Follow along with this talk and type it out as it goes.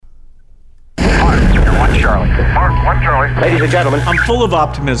Charlie. Mark, 1 Charlie. Ladies and gentlemen, I'm full of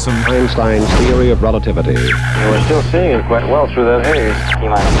optimism. Einstein's theory of relativity. We're still seeing it quite well through that haze.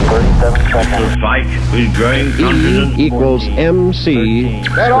 T-minus 37 seconds. The fight is growing confident. E equals MC.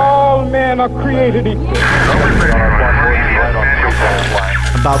 That all men are created equal.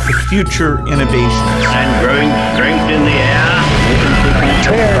 About the future innovations. And growing strength in the air.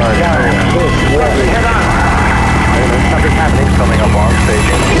 Tear down this world. Something's happening coming up on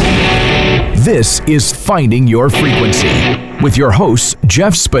station. This is Finding Your Frequency with your hosts,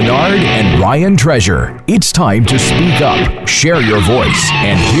 Jeff Spinard and Ryan Treasure. It's time to speak up, share your voice,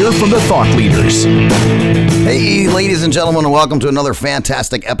 and hear from the thought leaders. Hey, ladies and gentlemen, and welcome to another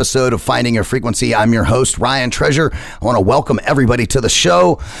fantastic episode of Finding Your Frequency. I'm your host, Ryan Treasure. I want to welcome everybody to the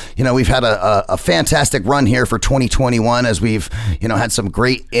show. You know, we've had a fantastic run here for 2021 as we've, had some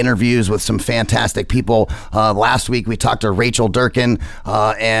great interviews with some fantastic people. Last week we talked to Rachel Durkin,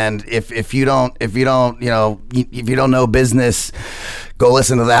 and if you don't know business, go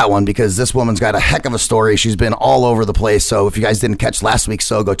listen to that one because this woman's got a heck of a story. She's been all over the place. So if you guys didn't catch last week's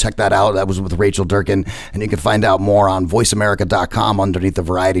show, go check that out. That was with Rachel Durkin, and you can find out more on voiceamerica.com underneath the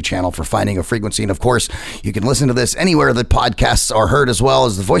Variety channel for Finding a Frequency. And of course, you can listen to this anywhere that podcasts are heard, as well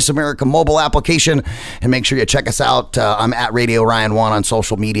as the Voice America mobile application. And make sure you check us out. I'm at Radio Ryan 1 on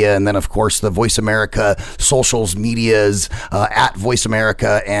social media, and then of course the Voice America socials medias at Voice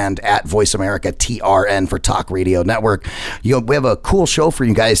America and at Voice America TRN for Talk Radio Network. We have a cool show for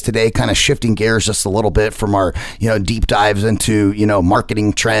you guys today, kind of shifting gears just a little bit from our deep dives into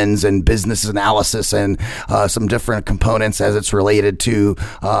marketing trends and business analysis and some different components as it's related to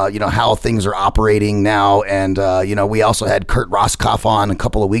how things are operating now. And we also had Kurt Roskoff on a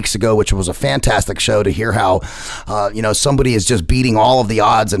couple of weeks ago, which was a fantastic show to hear how somebody is just beating all of the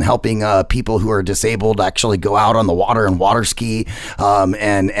odds and helping people who are disabled actually go out on the water and water ski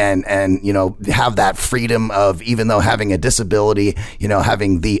and have that freedom of, even though having a disability,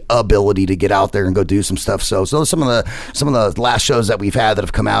 having the ability to get out there and go do some stuff. So some of the last shows that we've had that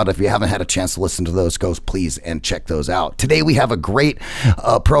have come out, if you haven't had a chance to listen to those, go please and check those out. Today we have a great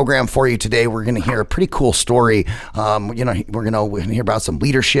program for you. Today we're going to hear a pretty cool story. We're going to hear about some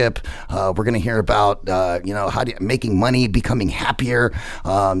leadership. We're going to hear about making money, becoming happier.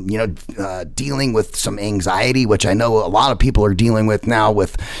 Dealing with some anxiety, which I know a lot of people are dealing with now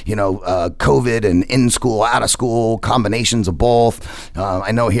with COVID and in school, out of school, combinations of both.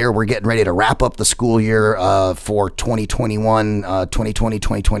 I know here we're getting ready to wrap up the school year for 2021, 2020,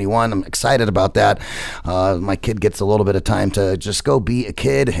 2021. I'm excited about that. My kid gets a little bit of time to just go be a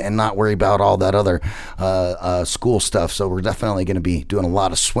kid and not worry about all that other school stuff. So we're definitely going to be doing a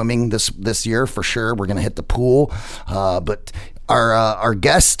lot of swimming this year for sure. We're going to hit the pool. But our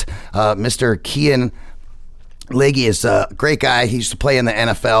guest, Mr. Keyen Lage, is a great guy. He used to play in the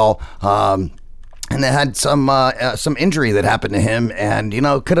NFL. And they had some injury that happened to him, and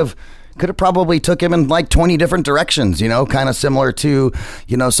could have probably took him in like 20 different directions. Kind of similar to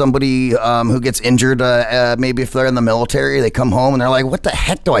somebody who gets injured. Maybe if they're in the military, they come home and they're like, "What the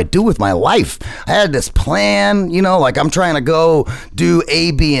heck do I do with my life? I had this plan, like I'm trying to go do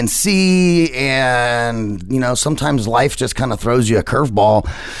A, B, and C, and sometimes life just kind of throws you a curveball."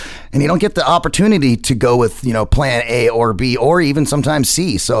 And you don't get the opportunity to go with, plan A or B or even sometimes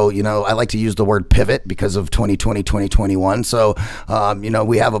C. So, I like to use the word pivot because of 2020, 2021. So,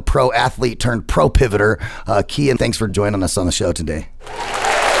 we have a pro athlete turned pro pivoter. Keyen, thanks for joining us on the show today.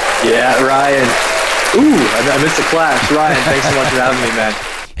 Yeah, Ryan. Ooh, I missed a clash. Ryan, thanks so much for having me, man.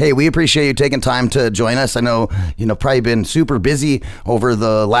 Hey, we appreciate you taking time to join us. I know, probably been super busy over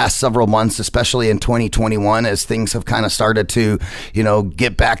the last several months, especially in 2021, as things have kind of started to,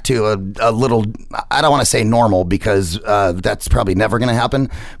 get back to a little, I don't want to say normal because that's probably never going to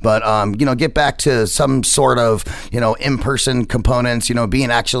happen, but, get back to some sort of, in-person components, being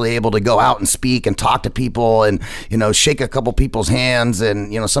actually able to go out and speak and talk to people and, shake a couple people's hands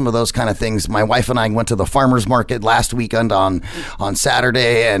and, some of those kind of things. My wife and I went to the farmer's market last weekend on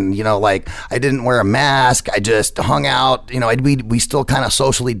Saturday. And, I didn't wear a mask. I just hung out, we still kind of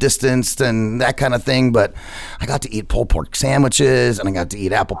socially distanced and that kind of thing. But I got to eat pulled pork sandwiches and I got to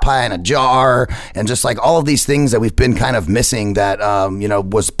eat apple pie in a jar and just like all of these things that we've been kind of missing that,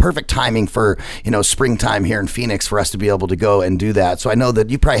 was perfect timing for, springtime here in Phoenix for us to be able to go and do that. So I know that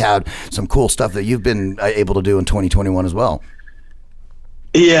you probably had some cool stuff that you've been able to do in 2021 as well.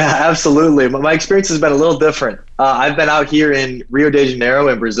 Yeah, absolutely. My experience has been a little different. I've been out here in Rio de Janeiro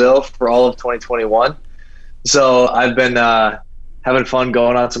in Brazil for all of 2021. So I've been having fun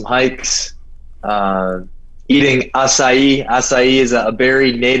going on some hikes, eating acai. Acai is a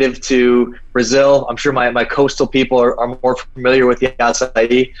berry native to Brazil. I'm sure my coastal people are more familiar with the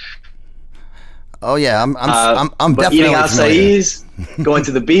acai. Oh yeah, I'm but definitely eating familiar. acais, going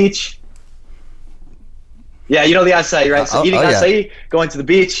to the beach. Yeah, you know the acai, right? So eating acai, going to the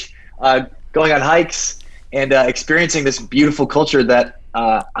beach, going on hikes, and experiencing this beautiful culture that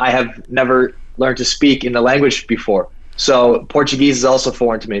I have never learned to speak in the language before. So Portuguese is also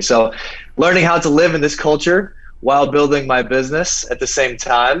foreign to me. So learning how to live in this culture while building my business at the same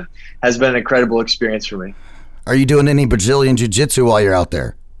time has been an incredible experience for me. Are you doing any Brazilian jiu-jitsu while you're out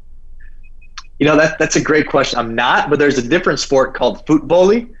there? You know, that's a great question. I'm not, but there's a different sport called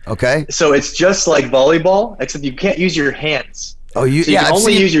futebol. Okay. So it's just like volleyball, except you can't use your hands. Oh, you can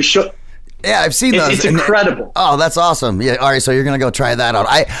only use your Yeah, I've seen those. It's incredible. Oh, that's awesome. Yeah. All right. So you're going to go try that out.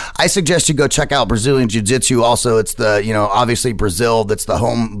 I suggest you go check out Brazilian Jiu-Jitsu. Also, it's obviously Brazil. That's the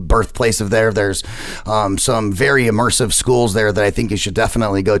home birthplace of there. There's some very immersive schools there that I think you should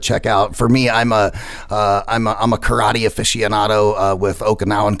definitely go check out. For me, I'm a karate aficionado with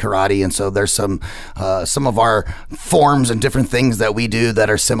Okinawan karate. And so there's some of our forms and different things that we do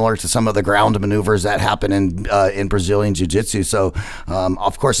that are similar to some of the ground maneuvers that happen in Brazilian Jiu-Jitsu. So,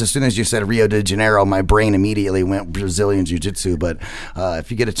 of course, as soon as you said Rio de Janeiro, my brain immediately went Brazilian Jiu-Jitsu, but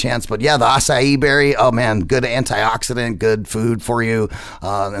if you get a chance. But yeah, the acai berry, oh man, good antioxidant, good food for you,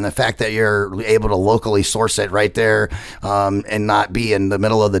 and the fact that you're able to locally source it right there and not be in the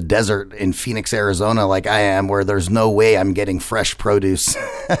middle of the desert in Phoenix, Arizona like I am, where there's no way I'm getting fresh produce.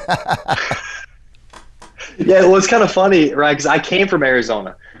 Yeah, well, it's kind of funny, right? Because I came from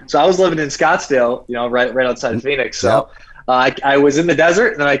Arizona, so I was living in Scottsdale, right outside of Phoenix. So. Yep. I was in the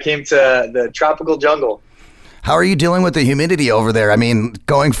desert, and then I came to the tropical jungle. How are you dealing with the humidity over there? I mean,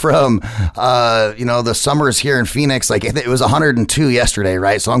 going from, the summers here in Phoenix, like it was 102 yesterday,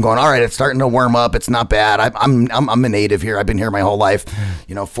 right? So I'm going, all right, it's starting to warm up. It's not bad. I'm a native here. I've been here my whole life,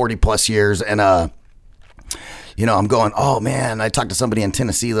 40 plus years. And, I'm going, oh man, I talked to somebody in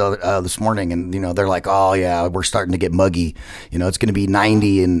Tennessee this morning, and, they're like, oh yeah, we're starting to get muggy. It's going to be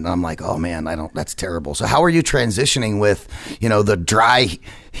 90. And I'm like, oh man, that's terrible. So how are you transitioning with, the dry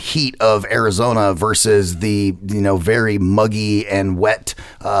heat of Arizona versus the, very muggy and wet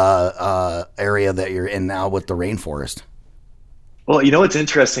area that you're in now with the rainforest? Well, what's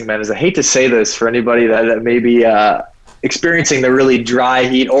interesting, man, is I hate to say this for anybody that may be experiencing the really dry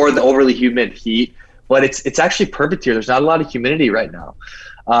heat or the overly humid heat, but it's actually perfect here. There's not a lot of humidity right now.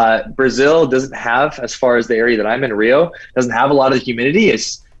 Brazil doesn't have, as far as the area that I'm in, Rio, doesn't have a lot of humidity.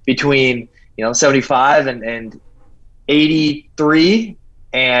 It's between 75 and 83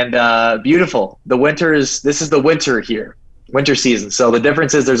 and beautiful. This is the winter here, winter season. So the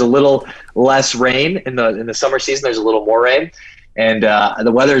difference is there's a little less rain in the summer season. There's a little more rain, and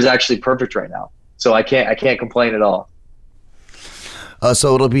the weather is actually perfect right now. So I can't complain at all.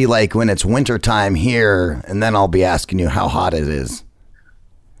 So it'll be like when it's winter time here, and then I'll be asking you how hot it is.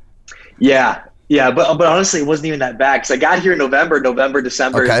 Yeah, but honestly, it wasn't even that bad because I got here in November,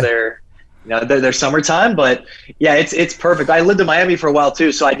 December is their summertime. But yeah, it's perfect. I lived in Miami for a while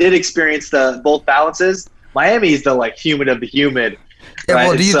too, so I did experience both balances. Miami is the humid of the humid. Yeah, right?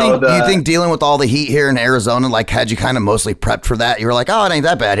 well, do you think dealing with all the heat here in Arizona, had you kind of mostly prepped for that? You were like, oh, it ain't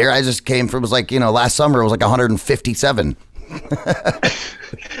that bad here. I just came from, it was last summer it was 157.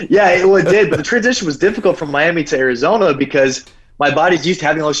 Yeah, it did, but the transition was difficult from Miami to Arizona because my body's used to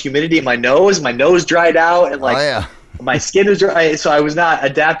having all this humidity in my nose. My nose dried out, and my skin was dry, so I was not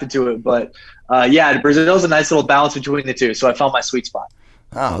adapted to it. But Brazil's a nice little balance between the two, so I found my sweet spot.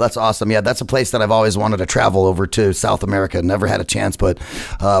 Oh, that's awesome. Yeah, that's a place that I've always wanted to travel over to, South America. Never had a chance, but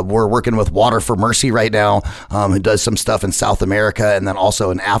we're working with Water for Mercy right now, who does some stuff in South America and then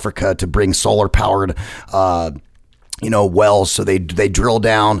also in Africa to bring solar-powered wells. So they drill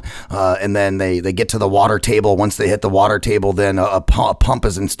down and then they get to the water table. Once they hit the water table, then a pump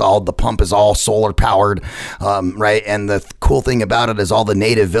is installed. The pump is all solar powered, right? And the cool thing about it is all the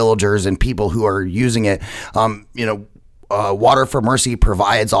native villagers and people who are using it, Water for Mercy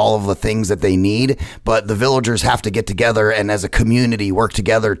provides all of the things that they need, but the villagers have to get together and as a community work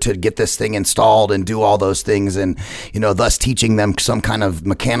together to get this thing installed and do all those things, and thus teaching them some kind of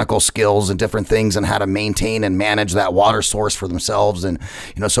mechanical skills and different things and how to maintain and manage that water source for themselves. And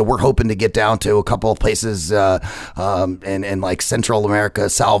so we're hoping to get down to a couple of places in Central America,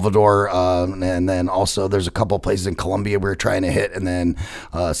 Salvador, and then also there's a couple of places in Colombia we're trying to hit, and then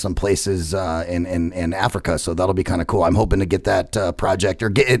some places in Africa. So that'll be kind of cool. I'm hoping to get that project, or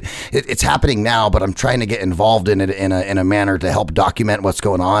get it's happening now, but I'm trying to get involved in it in a manner to help document what's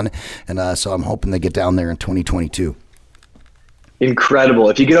going on, and so I'm hoping to get down there in 2022.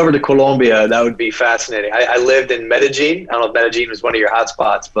 Incredible. If you get over to Colombia, that would be fascinating. I lived in Medellin. I don't know if Medellin was one of your hot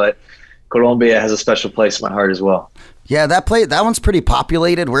spots, but Colombia has a special place in my heart as well. Yeah, that one's pretty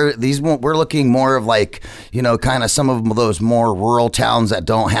populated. We're looking more of like, kind of some of those more rural towns that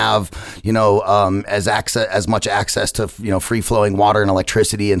don't have, as much access to, free flowing water and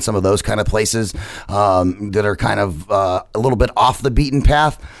electricity, and some of those kind of places that are kind of a little bit off the beaten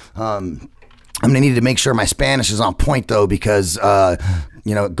path. I'm going to need to make sure my Spanish is on point, though, because,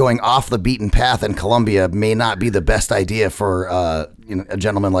 going off the beaten path in Colombia may not be the best idea for, a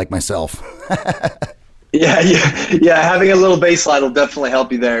gentleman like myself. Yeah. Having a little baseline will definitely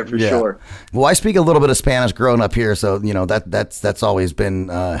help you there for sure. Well, I speak a little bit of Spanish growing up here, so that's always been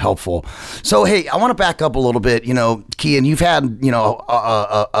helpful. So, hey, I want to back up a little bit. Keyen, you've had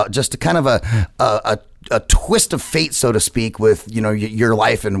just a kind of a twist of fate, so to speak, with your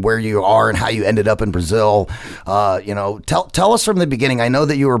life and where you are and how you ended up in Brazil. Tell us from the beginning. I know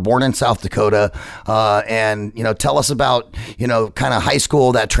that you were born in South Dakota, and tell us about kind of high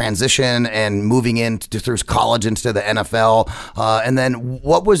school, that transition, and moving through college into the NFL, and then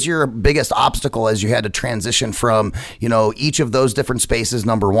what was your biggest obstacle as you had to transition from each of those different spaces,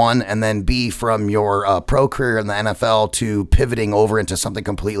 number one, and then B, from your pro career in the NFL to pivoting over into something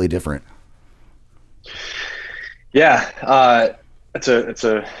completely different. Yeah, it's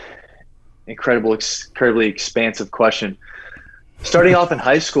a incredibly expansive question. Starting off in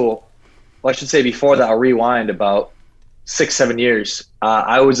high school, well, I should say before that, I'll rewind about 6-7 years.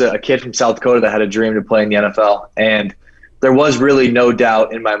 I was a kid from South Dakota that had a dream to play in the NFL, and there was really no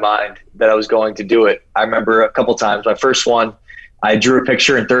doubt in my mind that I was going to do it. I remember a couple times. My first one, I drew a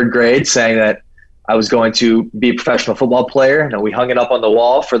picture in 3rd grade saying that I was going to be a professional football player. We hung it up on the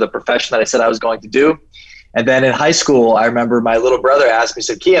wall for the profession that I said I was going to do. And then in high school, I remember my little brother asked me,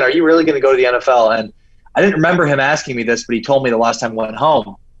 said, Keyen, are you really going to go to the NFL? And I didn't remember him asking me this, but he told me the last time I went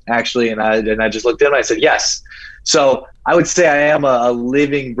home, actually. And I just looked at him and I said, yes. So I would say I am a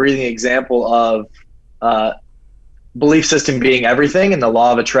living, breathing example of belief system being everything and the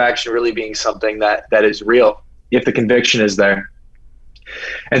law of attraction really being something that is real if the conviction is there.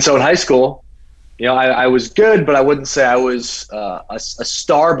 And so in high school, I was good, but I wouldn't say I was a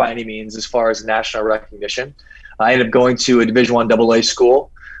star by any means as far as national recognition. I ended up going to a Division I AA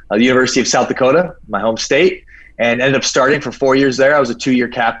school, the University of South Dakota, my home state, and ended up starting for 4 years there. I was a 2-year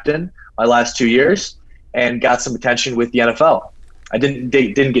captain my last 2 years and got some attention with the NFL. I didn't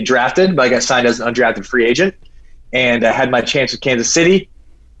get drafted, but I got signed as an undrafted free agent, and I had my chance with Kansas City.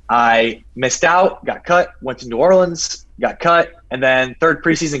 I missed out, got cut, went to New Orleans, got cut, and then 3rd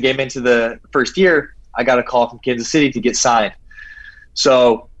preseason game into the first year, I got a call from Kansas City to get signed.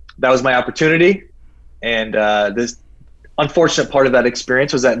 So that was my opportunity, and this unfortunate part of that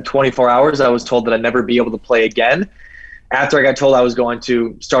experience was that in 24 hours, I was told that I'd never be able to play again. After I got told I was going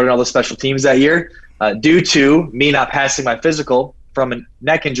to start on all the special teams that year, due to me not passing my physical from a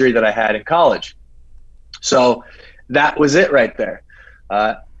neck injury that I had in college. So that was it right there.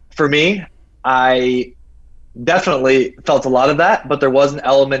 For me, I definitely felt a lot of that, but there was an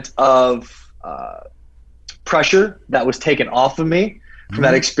element of pressure that was taken off of me from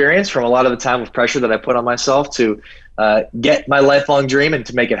that experience, from a lot of the time of pressure that I put on myself to get my lifelong dream and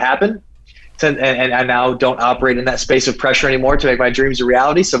to make it happen. And I now don't operate in that space of pressure anymore to make my dreams a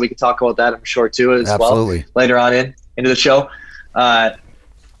reality. So we can talk about that, I'm sure, too, as well later on into the show. But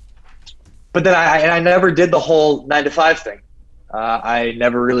then I never did the whole 9-to-5 thing. I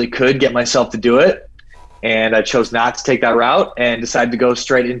never really could get myself to do it. And I chose not to take that route and decided to go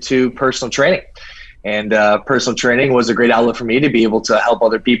straight into personal training. And personal training was a great outlet for me to be able to help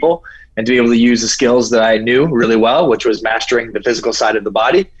other people and to be able to use the skills that I knew really well, which was mastering the physical side of the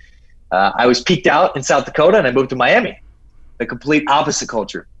body. I was peaked out in South Dakota and I moved to Miami, the complete opposite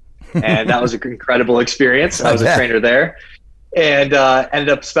culture. And that was an incredible experience. I was a trainer there and ended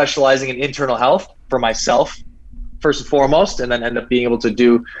up specializing in internal health for myself, first and foremost, and then ended up being able to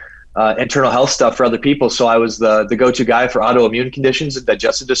do internal health stuff for other people. So I was the go-to guy for autoimmune conditions and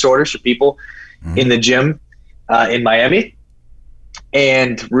digestive disorders for people in the gym in Miami,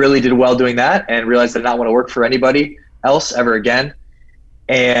 and really did well doing that and realized I did not want to work for anybody else ever again,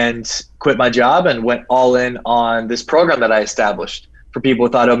 and quit my job and went all in on this program that I established for people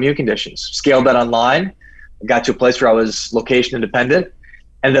with autoimmune conditions. Scaled that online, got to a place where I was location independent,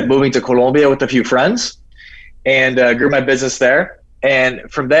 ended up moving to Colombia with a few friends, and grew my business there. And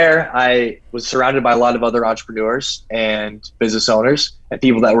from there, I was surrounded by a lot of other entrepreneurs and business owners and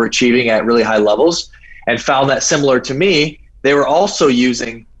people that were achieving at really high levels, and found that similar to me, they were also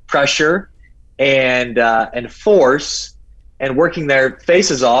using pressure and force and working their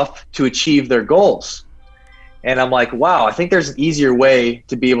faces off to achieve their goals. And I'm like, wow, I think there's an easier way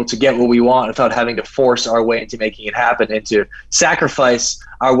to be able to get what we want without having to force our way into making it happen and to sacrifice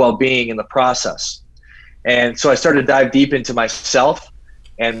our well-being in the process. And so I started to dive deep into myself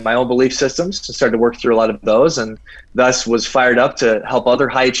and my own belief systems and started to work through a lot of those, and thus was fired up to help other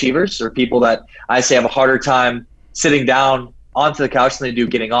high achievers or people that I say have a harder time sitting down onto the couch than they do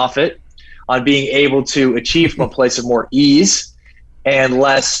getting off it, on being able to achieve from a place of more ease and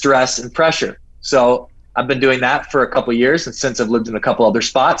less stress and pressure. So I've been doing that for a couple of years, and since I've lived in a couple other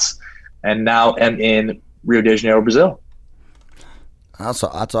spots, and now am in Rio de Janeiro, Brazil. That's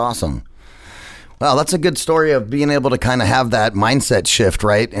awesome. Well, that's a good story of being able to kind of have that mindset shift,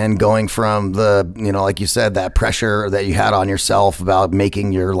 right? And going from the, like you said, that pressure that you had on yourself about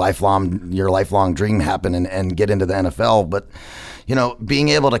making your lifelong dream happen and get into the NFL. But, being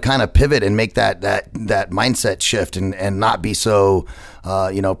able to kind of pivot and make that mindset shift and not be so,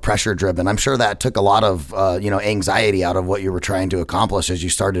 pressure driven. I'm sure that took a lot of, anxiety out of what you were trying to accomplish as you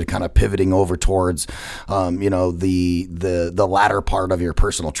started kind of pivoting over towards, the latter part of your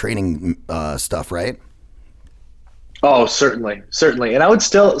personal training stuff, right? Oh, certainly. And I would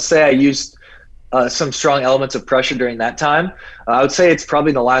still say I used some strong elements of pressure during that time. I would say it's probably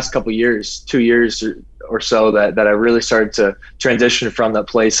in the last couple of years, 2 years or so, that I really started to transition from that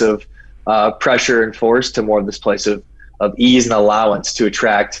place of pressure and force to more of this place of ease and allowance to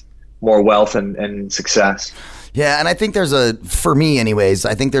attract more wealth and success. Yeah, and I think for me anyways,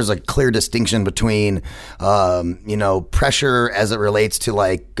 I think there's a clear distinction between, pressure as it relates to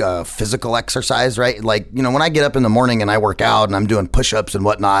like physical exercise, right? Like, when I get up in the morning and I work out and I'm doing push-ups and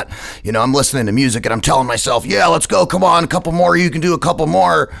whatnot, I'm listening to music and I'm telling myself, yeah, let's go, come on, a couple more, you can do a couple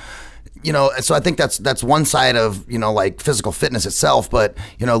more. So I think that's one side of, like physical fitness itself, but,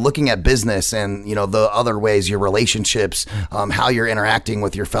 looking at business and, the other ways, your relationships, how you're interacting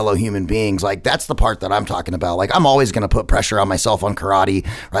with your fellow human beings, like that's the part that I'm talking about. Like I'm always going to put pressure on myself on karate,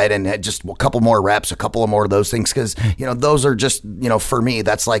 right? And just a couple more reps, a couple of more of those things. Cause, those are just, for me,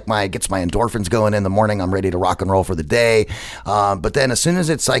 that's like gets my endorphins going in the morning. I'm ready to rock and roll for the day. But then as soon as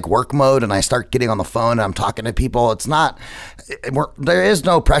it's like work mode and I start getting on the phone and I'm talking to people, there is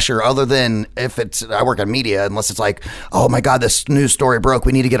no pressure other than if I work in media, unless it's like, oh my God, this news story broke,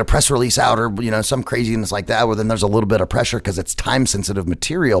 we need to get a press release out, or some craziness like that, where then there's a little bit of pressure because it's time sensitive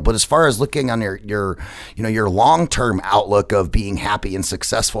material. But as far as looking on your long-term outlook of being happy and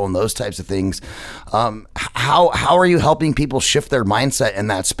successful and those types of things, how are you helping people shift their mindset in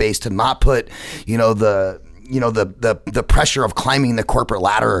that space to not put the pressure of climbing the corporate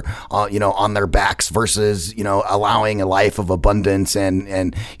ladder, on their backs versus, allowing a life of abundance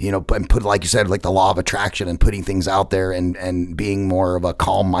and put, like you said, like the law of attraction and putting things out there and being more of a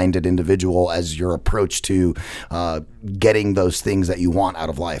calm-minded individual as your approach to getting those things that you want out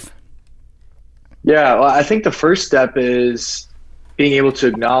of life? Yeah, well, I think the first step is being able to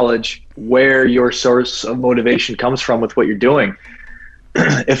acknowledge where your source of motivation comes from with what you're doing.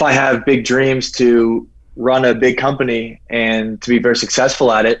 If I have big dreams to run a big company and to be very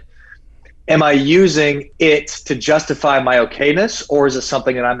successful at it, am I using it to justify my okayness, or is it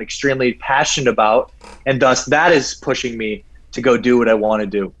something that I'm extremely passionate about and thus that is pushing me to go do what I want to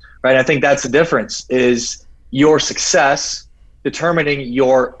do, right? I think that's the difference, is your success determining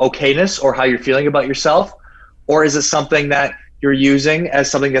your okayness or how you're feeling about yourself, or is it something that you're using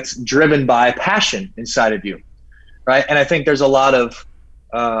as something that's driven by passion inside of you, right? And I think there's a lot of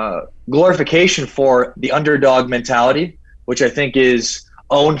glorification for the underdog mentality, which I think is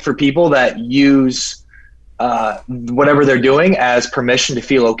owned for people that use whatever they're doing as permission to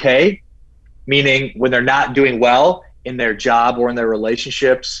feel okay, meaning when they're not doing well in their job or in their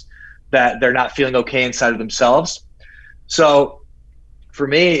relationships, that they're not feeling okay inside of themselves. So for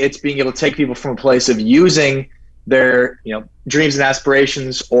me, it's being able to take people from a place of using their dreams and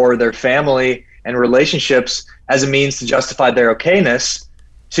aspirations or their family and relationships as a means to justify their okayness,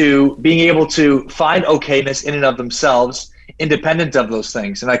 to being able to find okayness in and of themselves, independent of those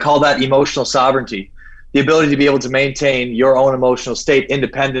things. And I call that emotional sovereignty, the ability to be able to maintain your own emotional state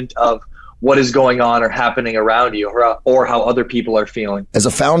independent of what is going on or happening around you, or how other people are feeling. As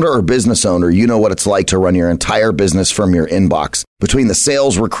a founder or business owner, you know what it's like to run your entire business from your inbox. Between the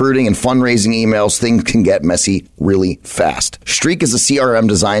sales, recruiting, and fundraising emails, things can get messy really fast. Streak is a CRM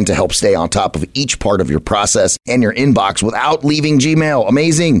designed to help stay on top of each part of your process and your inbox without leaving Gmail.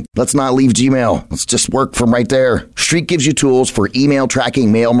 Amazing. Let's not leave Gmail. Let's just work from right there. Streak gives you tools for email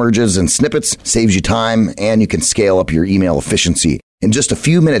tracking, mail merges, and snippets, saves you time, and you can scale up your email efficiency. In just a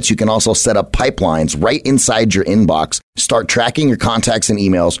few minutes, you can also set up pipelines right inside your inbox. Start tracking your contacts and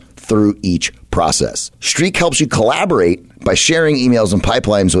emails through each process. Streak helps you collaborate by sharing emails and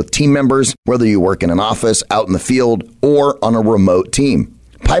pipelines with team members, whether you work in an office, out in the field, or on a remote team.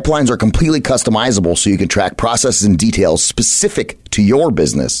 Pipelines are completely customizable so you can track processes and details specific to your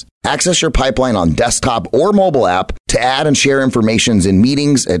business. Access your pipeline on desktop or mobile app to add and share information in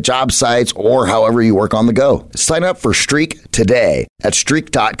meetings, at job sites, or however you work on the go. Sign up for Streak today at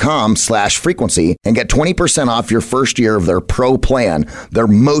streak.com/frequency and get 20% off your first year of their Pro plan, their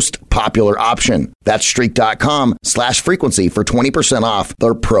most popular option. That's streak.com/frequency for 20% off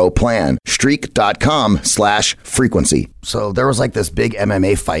their Pro plan. Streak.com/frequency. So there was like this big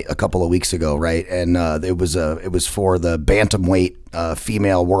MMA fight a couple of weeks ago, right? And it was for the bantamweight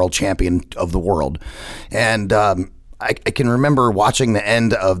female world champion of the world. And I can remember watching the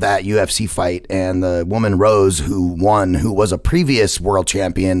end of that UFC fight, and the woman Rose, who won, who was a previous world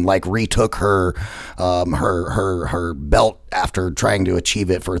champion, like retook her belt after trying to achieve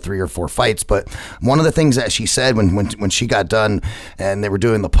it for 3 or 4 fights. But one of the things that she said when she got done and they were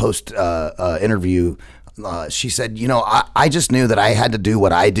doing the post interview, she said, I just knew that I had to do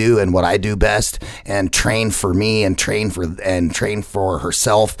what I do and what I do best, and train for me and train for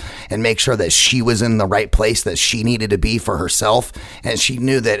herself, and make sure that she was in the right place that she needed to be for herself. And she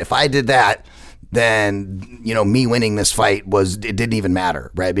knew that if I did that, then, me winning this fight it didn't even matter,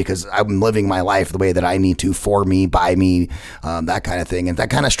 right? Because I'm living my life the way that I need to, for me, by me, that kind of thing. And that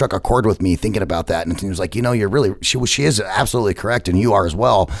kind of struck a chord with me thinking about that. And it was like, you're really, she is absolutely correct. And you are as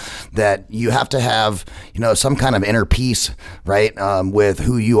well, that you have to have, some kind of inner peace, right? With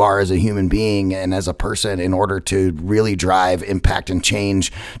who you are as a human being and as a person, in order to really drive impact and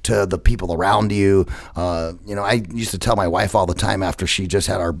change to the people around you. I used to tell my wife all the time after she just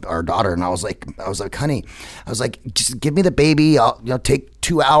had our daughter, and I was like, honey, just give me the baby. I'll, take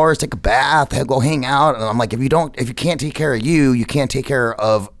 2 hours, take a bath, go hang out. And I'm like, if you can't take care of you, you can't take care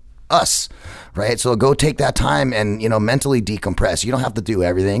of us, right? So go take that time and, mentally decompress. You don't have to do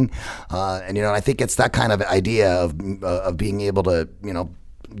everything. And I think it's that kind of idea of being able to,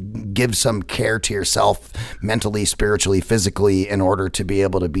 give some care to yourself mentally, spiritually, physically, in order to be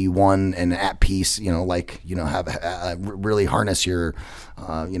able to be one and at peace, have really harness your,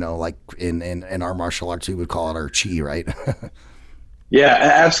 like in our martial arts, we would call it our chi, right? Yeah,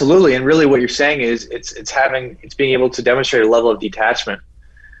 absolutely. And really what you're saying is it's being able to demonstrate a level of detachment,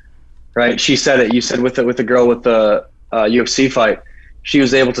 right? She said it, you said with the girl with the UFC fight, she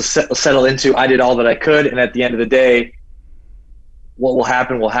was able to settle into, I did all that I could. And at the end of the day, what will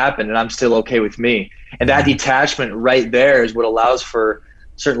happen, and I'm still okay with me. And that detachment right there is what allows for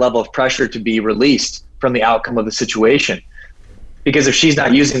a certain level of pressure to be released from the outcome of the situation. Because if she's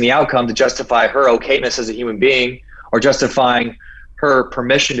not using the outcome to justify her okayness as a human being, or justifying her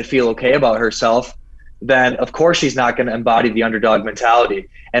permission to feel okay about herself, then of course she's not going to embody the underdog mentality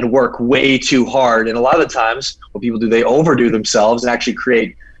and work way too hard. And a lot of the times what people do, they overdo themselves and actually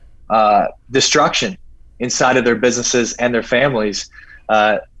create destruction inside of their businesses and their families,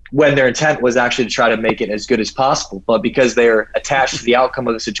 when their intent was actually to try to make it as good as possible. But because they're attached to the outcome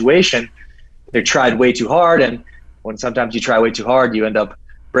of the situation, they tried way too hard. And when sometimes you try way too hard, you end up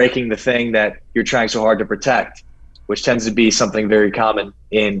breaking the thing that you're trying so hard to protect, which tends to be something very common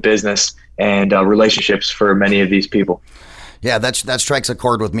in business and relationships for many of these people. Yeah, that strikes a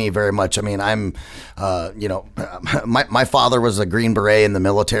chord with me very much. I mean, I'm, my father was a Green Beret in the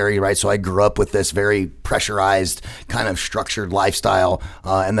military, right? So I grew up with this very pressurized kind of structured lifestyle.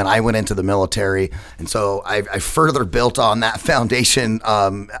 And then I went into the military. And so I further built on that foundation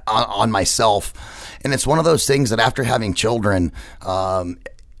on myself. And it's one of those things that after having children,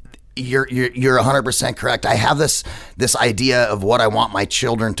 you're 100% correct. I have this idea of what I want my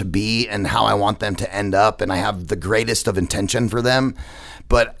children to be and how I want them to end up, and I have the greatest of intention for them.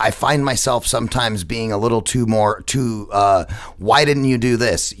 But I find myself sometimes being a little too why didn't you do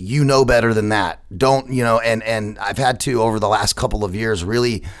this? You know better than that. Don't, and I've had to, over the last couple of years,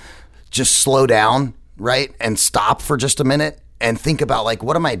 really just slow down, right? And stop for just a minute and think about, like,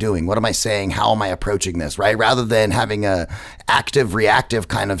 what am I doing? What am I saying? How am I approaching this, right? Rather than having a active reactive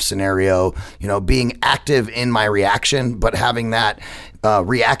kind of scenario, being active in my reaction, but having that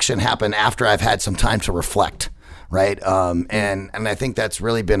reaction happen after I've had some time to reflect. Right. And I think that's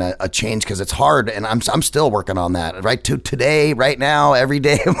really been a change, because it's hard, and I'm still working on that, right? To today, right now, every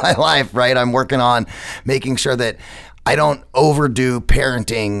day of my life, right? I'm working on making sure that I don't overdo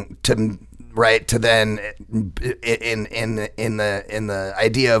parenting to then in the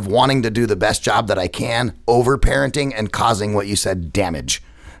idea of wanting to do the best job that I can, over parenting and causing what you said, damage,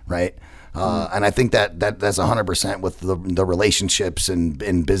 right? And I think that's 100% with the relationships and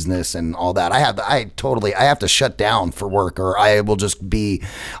in business and all that. I have to shut down for work, or I'll be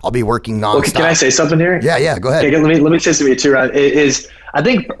working nonstop. Well, can I say something here? Yeah, go ahead. Okay, let me say something too, Ron. I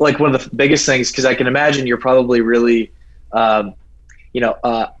think like one of the biggest things, because I can imagine you're probably really,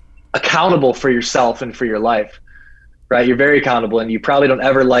 accountable for yourself and for your life, right? You're very accountable, and you probably don't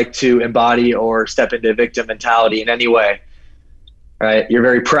ever like to embody or step into victim mentality in any way, right? You're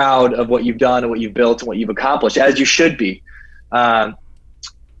very proud of what you've done and what you've built and what you've accomplished, as you should be.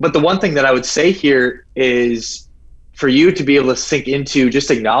 But the one thing that I would say here is for you to be able to sink into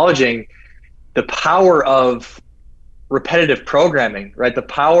just acknowledging the power of repetitive programming, right? The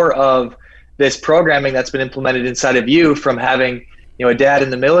power of this programming that's been implemented inside of you from having, a dad in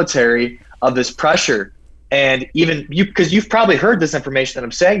the military, of this pressure. And even you, because you've probably heard this information that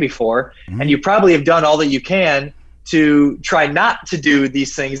I'm saying before, and you probably have done all that you can to try not to do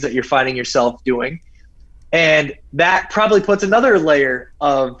these things that you're finding yourself doing. And that probably puts another layer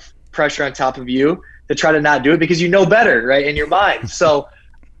of pressure on top of you to try to not do it because you know better, right, in your mind. So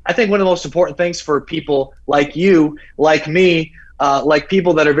I think one of the most important things for people like you, like me, like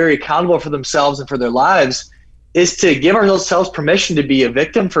people that are very accountable for themselves and for their lives is to give ourselves permission to be a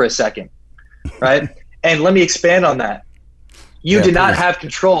victim for a second, right? And let me expand on that. You do not have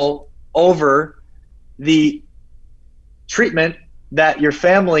control over the treatment that your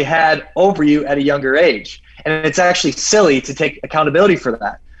family had over you at a younger age. And it's actually silly to take accountability for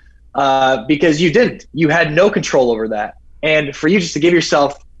that because you didn't. You had no control over that. And for you just to give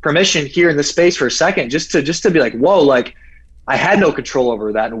yourself permission here in this space for a second, just to be like, whoa, like I had no control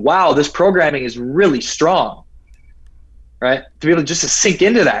over that. And wow, this programming is really strong, right? To be able just to sink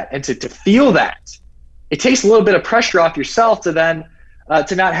into that and to feel that. It takes a little bit of pressure off yourself to then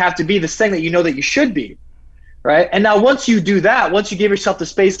to not have to be this thing that you know that you should be. Right. And now once you do that, once you give yourself the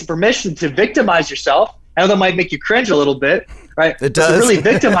space and permission to victimize yourself, I know that might make you cringe a little bit, right? It does. To really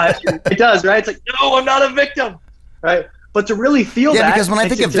victimize you, it does, right? It's like, no, I'm not a victim, right? But to really feel that. Yeah, because when I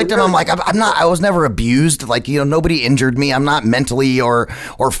think of victim, really, I'm like, I was never abused. Like, nobody injured me. I'm not mentally or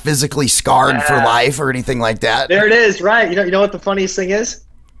physically scarred for life or anything like that. There it is, right? You know what the funniest thing is?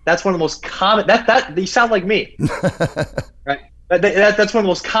 That's one of the most common, that you sound like me, right? That's one of the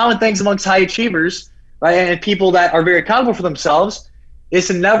most common things amongst high achievers, right? And people that are very accountable for themselves is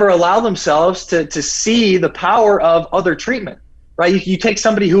to never allow themselves to see the power of other treatment, right? You take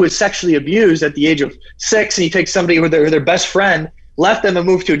somebody who was sexually abused at the age of 6 and you take somebody who their best friend left them and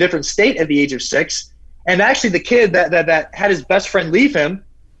moved to a different state at the age of 6. And actually the kid that had his best friend leave him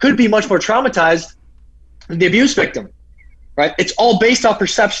could be much more traumatized than the abuse victim, right? It's all based off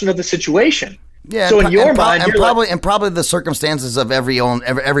perception of the situation. Yeah, so in your mind, probably the circumstances of every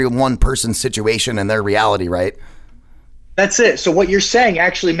one person's situation and their reality, right? That's it. So what you're saying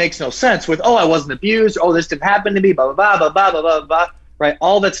actually makes no sense with, I wasn't abused, this didn't happen to me, blah, blah, blah, blah, blah, blah, blah, right?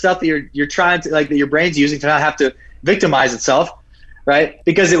 All that stuff that you're trying to, like, that your brain's using to not have to victimize itself, right?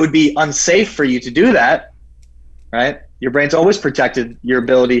 Because it would be unsafe for you to do that, right? Your brain's always protected your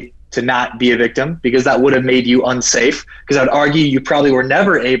ability to not be a victim because that would have made you unsafe. Because I would argue you probably were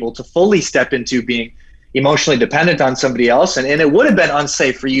never able to fully step into being emotionally dependent on somebody else. And it would have been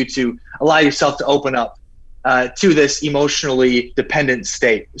unsafe for you to allow yourself to open up to this emotionally dependent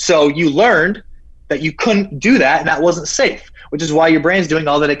state. So you learned that you couldn't do that and that wasn't safe, which is why your brain's doing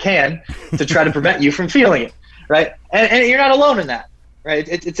all that it can to try to prevent you from feeling it, right? And you're not alone in that, right?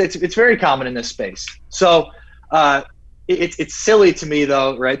 It's very common in this space. So it's silly to me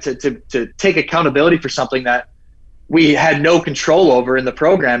though, right, to take accountability for something that we had no control over in the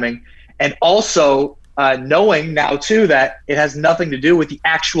programming, and also knowing now too that it has nothing to do with the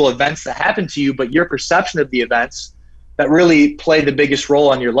actual events that happened to you, but your perception of the events that really play the biggest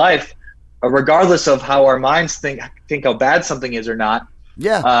role in your life, regardless of how our minds think how bad something is or not.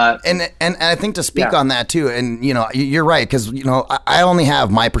 Yeah, and I think to speak on that too, and you're right, because I only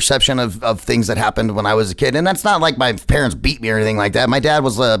have my perception of things that happened when I was a kid, and that's not like my parents beat me or anything like that. My dad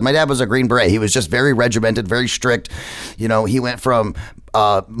was a Green Beret. He was just very regimented, very strict. He went from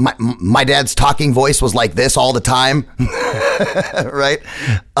my dad's talking voice was like this all the time, right?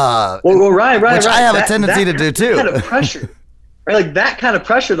 Right. Which I have a tendency to do too. Kind of pressure, right? Like that kind of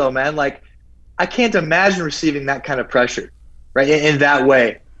pressure, though, man. Like I can't imagine receiving that kind of pressure. Right, in that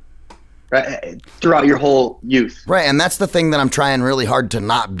way, right, throughout your whole youth. Right, and that's the thing that I'm trying really hard to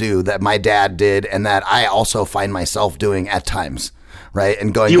not do that my dad did, and that I also find myself doing at times. Right,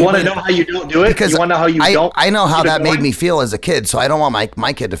 and going. Do you want to know how you don't do it? Because you want to know how you don't. I know how that made me feel as a kid, so I don't want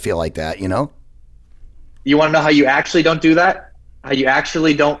my kid to feel like that. You want to know how you actually don't do that? How you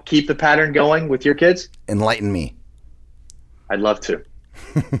actually don't keep the pattern going with your kids? Enlighten me. I'd love to.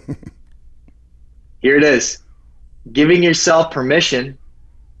 Here it is. Giving yourself permission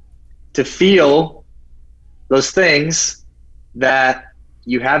to feel those things that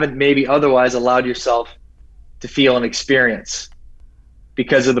you haven't maybe otherwise allowed yourself to feel and experience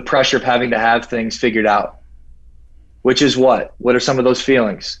because of the pressure of having to have things figured out. Which is what? What are some of those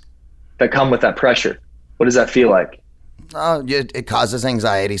feelings that come with that pressure? What does that feel like? It causes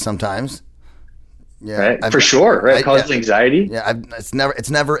anxiety sometimes. Yeah, right? For sure, right? It causes anxiety. Yeah, it's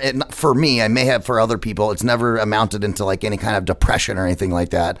never for me. I may have for other people. It's never amounted into like any kind of depression or anything like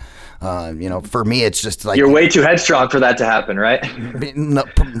that. For me, it's just like you're way too headstrong for that to happen, right? No,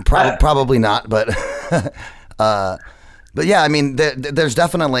 probably not, but. But yeah, I mean, there's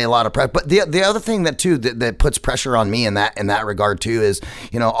definitely a lot of pressure. But the other thing that puts pressure on me in that regard too is,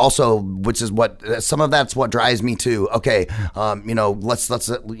 also, which is what some of that's what drives me to, okay, let's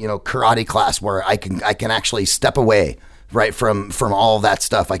karate class where I can actually step away, right, from all of that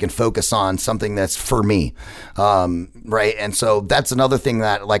stuff. I can focus on something that's for me, right? And so that's another thing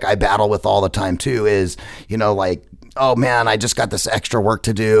that like I battle with all the time too is, like, oh man, I just got this extra work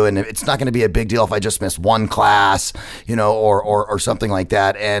to do, and it's not going to be a big deal if I just miss one class, or something like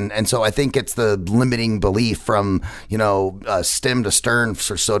that. And so I think it's the limiting belief from, stem to stern,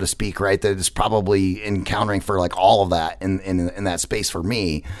 so to speak, right, that is probably encountering for like all of that in that space for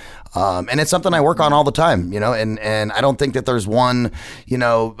me. And it's something I work on all the time, and I don't think that there's one,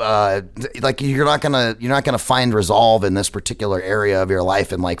 like you're not gonna find resolve in this particular area of your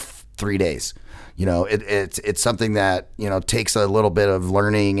life in like 3 days. It's something that, takes a little bit of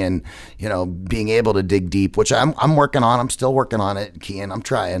learning and, being able to dig deep, which I'm working on. I'm still working on it, Keyen. I'm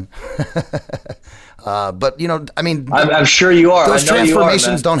trying. But, I mean, I'm sure you are. Those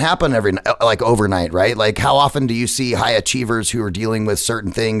transformations don't happen overnight, right? Like how often do you see high achievers who are dealing with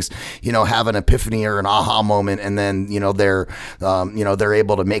certain things, have an epiphany or an aha moment, and then, they're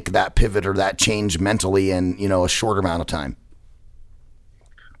able to make that pivot or that change mentally in, a short amount of time?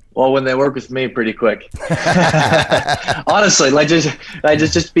 Well, when they work with me, pretty quick. Honestly, like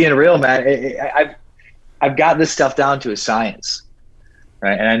just being real, man. I've got this stuff down to a science,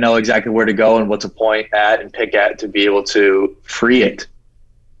 right? And I know exactly where to go and what to point at and pick at to be able to free it.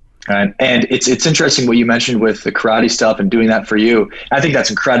 And it's interesting what you mentioned with the karate stuff and doing that for you. I think that's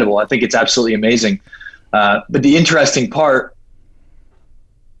incredible. I think it's absolutely amazing. But the interesting part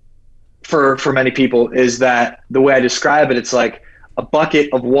for many people is that the way I describe it, it's like a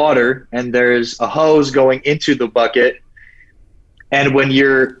bucket of water and there's a hose going into the bucket. And when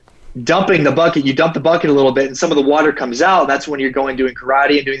you're dumping the bucket, you dump the bucket a little bit and some of the water comes out. That's when you're doing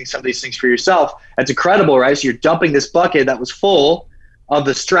karate and doing some of these things for yourself. That's incredible, right? So you're dumping this bucket that was full of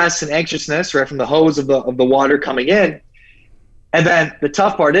the stress and anxiousness, right, from the hose of the water coming in. And then the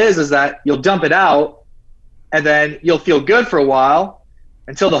tough part is that you'll dump it out and then you'll feel good for a while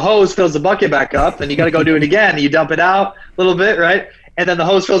until the hose fills the bucket back up. Then you got to go do it again. You dump it out a little bit, right? And then the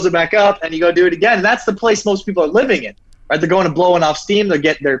hose fills it back up and you go do it again. And that's the place most people are living in, right? They're going and blowing off steam. They're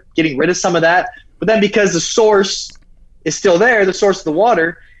getting rid of some of that. But then because the source is still there, the source of the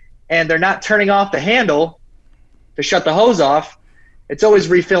water, and they're not turning off the handle to shut the hose off, it's always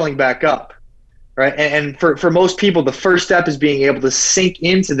refilling back up, right? And for most people, the first step is being able to sink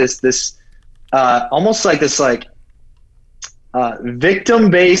into this almost like this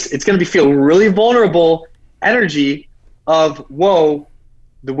victim-based, it's going to feel really vulnerable energy of, whoa,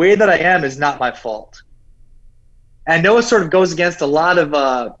 the way that I am is not my fault. And I know it sort of goes against a lot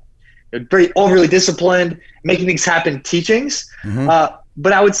of very overly disciplined, making things happen teachings. Mm-hmm.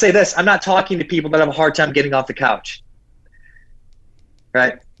 But I would say this, I'm not talking to people that have a hard time getting off the couch,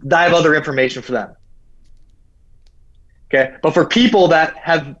 right? I have other information for them. Okay, but for people that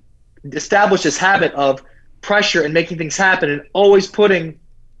have established this habit of pressure and making things happen and always putting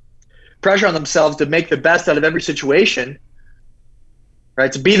pressure on themselves to make the best out of every situation,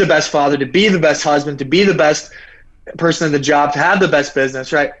 right? To be the best father, to be the best husband, to be the best person in the job, to have the best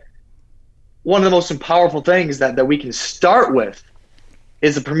business, right? One of the most powerful things that we can start with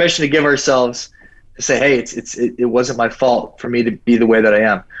is the permission to give ourselves to say, hey, it wasn't my fault for me to be the way that I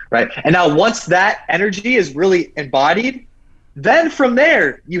am, right? And now once that energy is really embodied, then from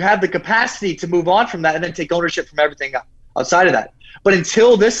there, you have the capacity to move on from that and then take ownership from everything outside of that. But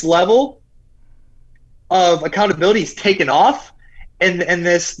until this level of accountability is taken off and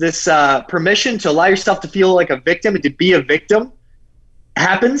this permission to allow yourself to feel like a victim and to be a victim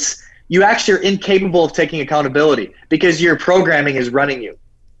happens, you actually are incapable of taking accountability because your programming is running you,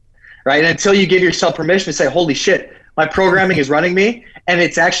 right? And until you give yourself permission to say, holy shit, my programming is running me and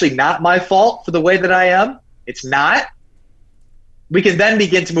it's actually not my fault for the way that I am, it's not, we can then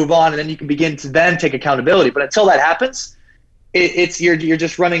begin to move on and then you can begin to then take accountability. But until that happens, you're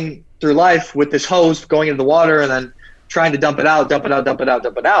just running through life with this hose going into the water and then trying to dump it out,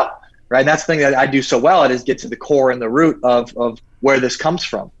 right? And that's the thing that I do so well at is get to the core and the root of where this comes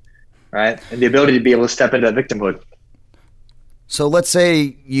from, right? And the ability to be able to step into victimhood. So let's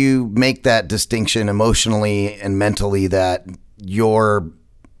say you make that distinction emotionally and mentally that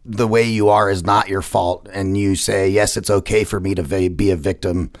the way you are is not your fault, and you say, yes, it's okay for me to be a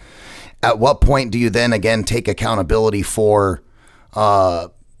victim, at what point do you then again take accountability for,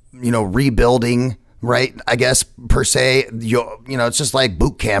 rebuilding? Right. I guess per se, it's just like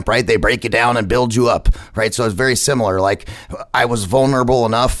boot camp, right? They break you down and build you up. Right. So it's very similar. Like I was vulnerable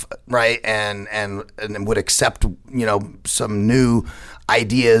enough. Right. And would accept, some new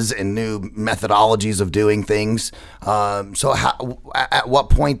ideas and new methodologies of doing things. So at what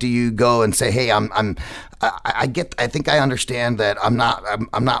point do you go and say, hey, I think I understand that I'm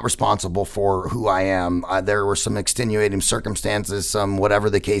not responsible for who I am. There were some extenuating circumstances, some whatever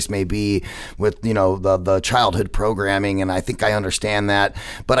the case may be with, the childhood programming. And I think I understand that,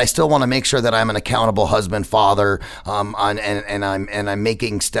 but I still want to make sure that I'm an accountable husband, father, and I'm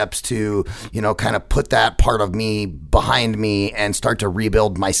making steps to, kind of put that part of me behind me and start to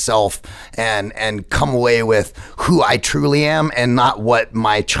rebuild myself and come away with who I truly am and not what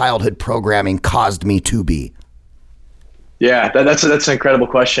my childhood programming caused me to be. Yeah, that's an incredible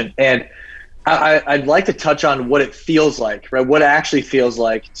question. And I'd like to touch on what it feels like, right? What it actually feels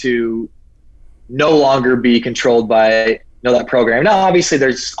like to no longer be controlled by that program. Now, obviously,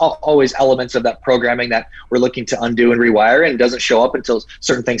 there's always elements of that programming that we're looking to undo and rewire, and it doesn't show up until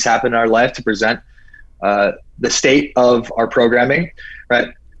certain things happen in our life to present the state of our programming,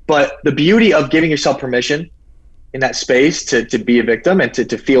 right? But the beauty of giving yourself permission in that space to be a victim and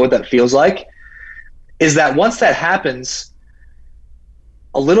to feel what that feels like is that once that happens,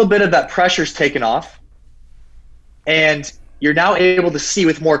 a little bit of that pressure is taken off and you're now able to see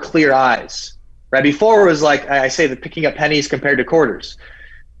with more clear eyes, right? Before it was like, I say, the picking up pennies compared to quarters.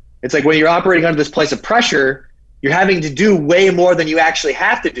 It's like when you're operating under this place of pressure, you're having to do way more than you actually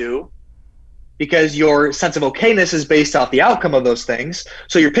have to do because your sense of okayness is based off the outcome of those things.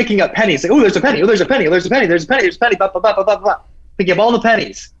 So you're picking up pennies, like, oh, there's a penny, oh, there's a penny, oh, there's a penny, there's a penny, there's a penny, blah, blah, blah, blah, blah, blah. Picking up all the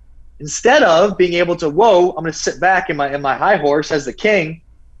pennies. Instead of being able to, whoa, I'm going to sit back in my high horse as the king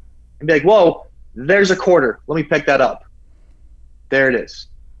and be like, whoa, there's a quarter. Let me pick that up. There it is.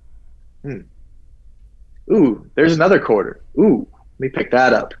 Ooh, there's another quarter. Ooh, let me pick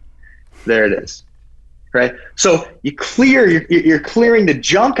that up. There it is. Right? So you're clearing the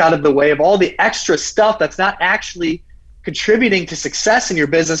junk out of the way of all the extra stuff that's not actually contributing to success in your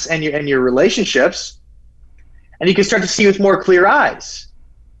business and your relationships. And you can start to see with more clear eyes.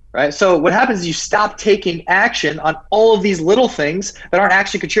 Right? So what happens is you stop taking action on all of these little things that aren't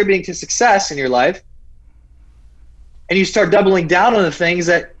actually contributing to success in your life. And you start doubling down on the things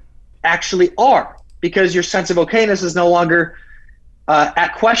that actually are, because your sense of okayness is no longer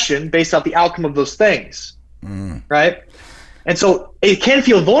at question based off the outcome of those things, right? And so it can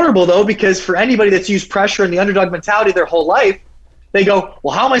feel vulnerable, though, because for anybody that's used pressure and the underdog mentality their whole life, they go,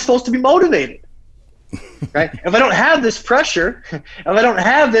 well, how am I supposed to be motivated, right? If I don't have this pressure, if I don't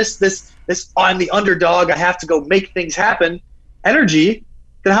have this I'm the underdog, I have to go make things happen energy,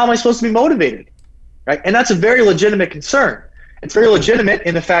 then how am I supposed to be motivated, right? And that's a very legitimate concern. It's very legitimate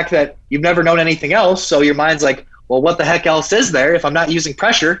in the fact that you've never known anything else, so your mind's like, well, what the heck else is there if I'm not using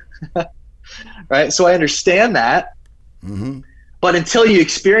pressure, right? So I understand that, but until you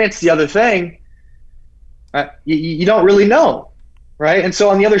experience the other thing, right, you don't really know, right? And so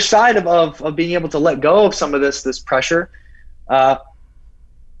on the other side of being able to let go of some of this pressure,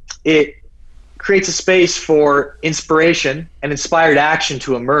 it creates a space for inspiration and inspired action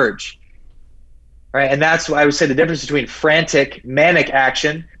to emerge. Right, and that's why I would say the difference between frantic, manic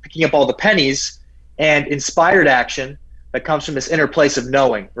action, picking up all the pennies, and inspired action that comes from this inner place of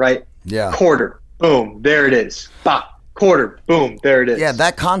knowing, right? Yeah. Quarter, boom, there it is. Bop, quarter, boom, there it is. Yeah,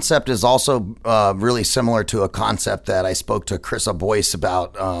 that concept is also really similar to a concept that I spoke to Chris Boyce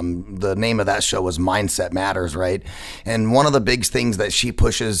about. The name of that show was Mindset Matters, right? And one of the big things that she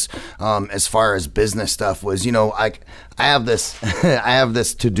pushes as far as business stuff was, I have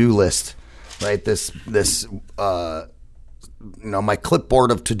this to-do list. Right, my clipboard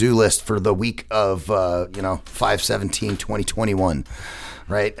of to-do list for the week of 5/17/2021,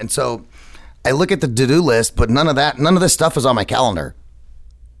 right? And so I look at the to-do list, but none of this stuff is on my calendar.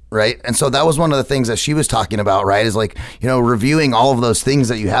 Right. And so that was one of the things that she was talking about, right, is like, reviewing all of those things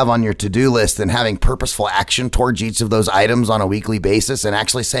that you have on your to-do list and having purposeful action towards each of those items on a weekly basis and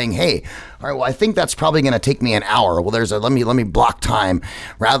actually saying, hey, all right, well, I think that's probably going to take me an hour. Well, let me block time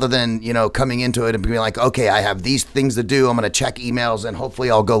rather than, coming into it and being like, okay, I have these things to do. I'm going to check emails and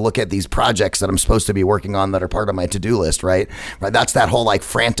hopefully I'll go look at these projects that I'm supposed to be working on that are part of my to-do list. Right. That's that whole like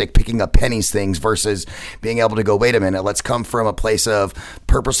frantic picking up pennies things versus being able to go, wait a minute, let's come from a place of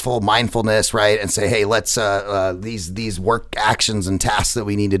purposeful purposeful mindfulness, right? And say, hey, let's these work actions and tasks that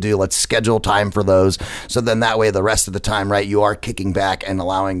we need to do, let's schedule time for those. So then that way the rest of the time, right, you are kicking back and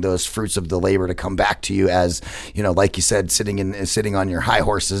allowing those fruits of the labor to come back to you as, like you said, sitting on your high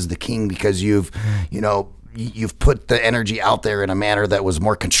horse as the king, because you've put the energy out there in a manner that was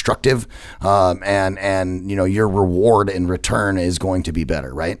more constructive, and your reward in return is going to be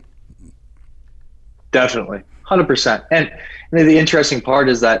better, right? Definitely, 100%. And the interesting part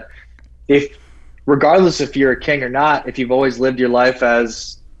is that regardless if you're a king or not, if you've always lived your life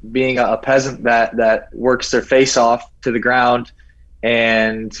as being a peasant that works their face off to the ground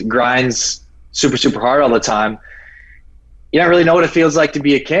and grinds super, super hard all the time, you don't really know what it feels like to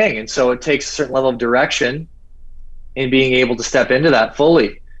be a king. And so it takes a certain level of direction in being able to step into that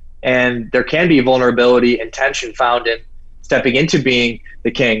fully. And there can be vulnerability and tension found in stepping into being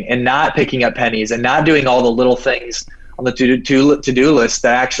the king and not picking up pennies and not doing all the little things on the to-do list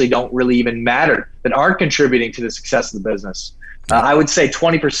that actually don't really even matter, that aren't contributing to the success of the business. I would say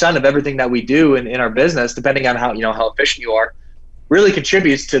 20% of everything that we do in our business, depending on how efficient you are, really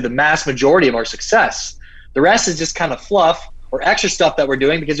contributes to the mass majority of our success. The rest is just kind of fluff or extra stuff that we're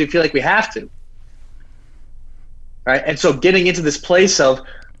doing because we feel like we have to. Right? And so getting into this place of,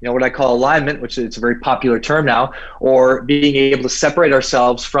 what I call alignment, which is a very popular term now, or being able to separate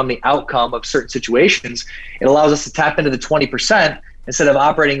ourselves from the outcome of certain situations, it allows us to tap into the 20% instead of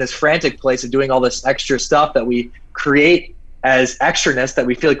operating this frantic place of doing all this extra stuff that we create as extraness that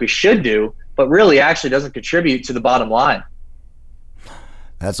we feel like we should do, but really actually doesn't contribute to the bottom line.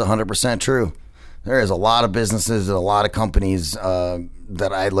 That's 100% true. There is a lot of businesses and a lot of companies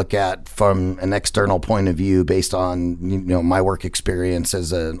that I look at from an external point of view based on my work experience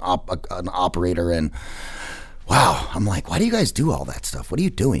as an operator, and wow, I'm like, why do you guys do all that stuff? What are you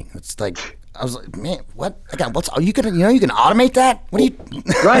doing? It's like, I was like, man, what? Are you gonna, you can automate that? What are you?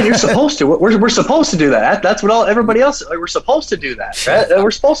 Right, you're supposed to. We're supposed to do that. That's what everybody else. We're supposed to do that. Right?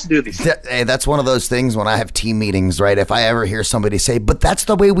 We're supposed to do these things. Hey, that's one of those things when I have team meetings, right? If I ever hear somebody say, "But that's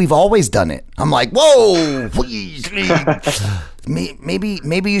the way we've always done it," I'm like, "Whoa, please."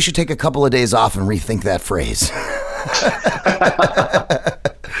 Maybe you should take a couple of days off and rethink that phrase.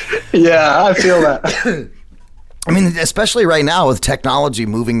 Yeah, I feel that. I mean, especially right now with technology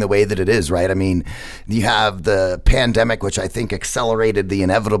moving the way that it is, right? I mean, you have the pandemic, which I think accelerated the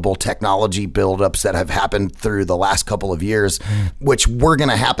inevitable technology buildups that have happened through the last couple of years, which were going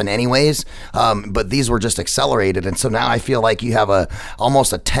to happen anyways, but these were just accelerated. And so now I feel like you have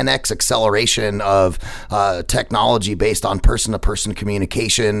almost a 10x acceleration of technology based on person-to-person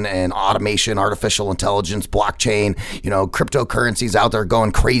communication and automation, artificial intelligence, blockchain, cryptocurrencies out there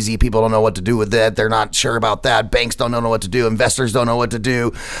going crazy. People don't know what to do with that. They're not sure about that. Banks don't know what to do. Investors don't know what to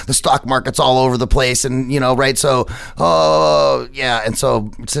do. The stock market's all over the place, and right. So, and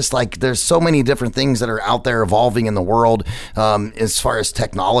so it's just like there's so many different things that are out there evolving in the world as far as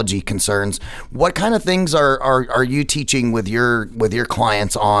technology concerns. What kind of things are you teaching with your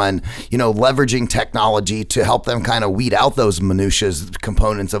clients on leveraging technology to help them kind of weed out those minutiae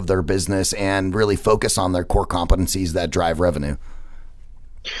components of their business and really focus on their core competencies that drive revenue?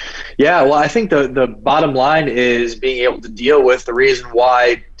 Yeah, well, I think the bottom line is being able to deal with the reason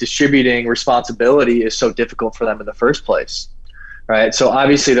why distributing responsibility is so difficult for them in the first place, right? So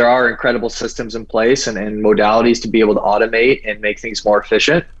obviously there are incredible systems in place and modalities to be able to automate and make things more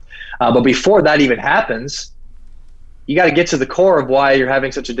efficient. But before that even happens, you got to get to the core of why you're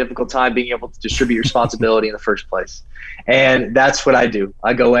having such a difficult time being able to distribute responsibility in the first place. And that's what I do.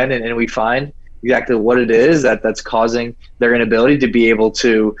 I go in and we find exactly what it is that's causing their inability to be able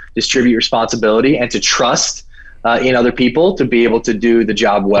to distribute responsibility and to trust in other people to be able to do the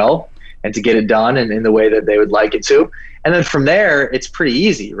job well and to get it done in the way that they would like it to. And then from there, it's pretty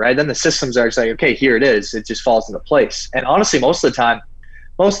easy, right? Then the systems are just like, okay, here it is. It just falls into place. And honestly, most of the time,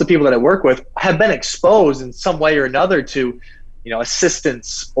 most of the people that I work with have been exposed in some way or another to,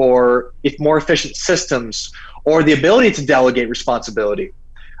 assistance or more efficient systems or the ability to delegate responsibility.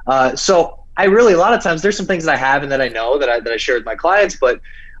 So I really, a lot of times there's some things that I have and that I know that I share with my clients, but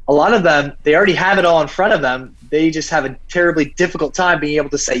a lot of them, they already have it all in front of them. They just have a terribly difficult time being able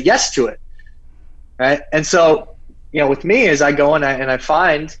to say yes to it. Right. And so, with me as I go in and I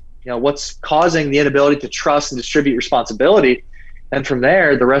find, what's causing the inability to trust and distribute responsibility. And from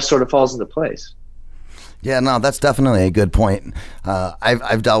there, the rest sort of falls into place. Yeah, no, that's definitely a good point.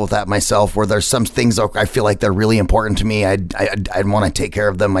 I've dealt with that myself, where there's some things that I feel like they're really important to me. I'd want to take care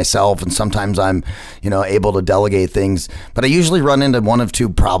of them myself, and sometimes I'm, able to delegate things. But I usually run into one of two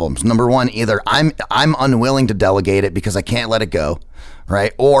problems. Number one, either I'm unwilling to delegate it because I can't let it go,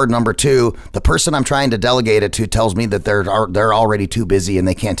 right? Or number two, the person I'm trying to delegate it to tells me that they're already too busy and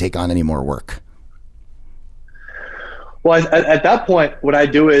they can't take on any more work. Well, at that point, what I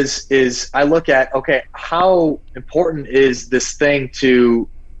do is I look at, okay, how important is this thing to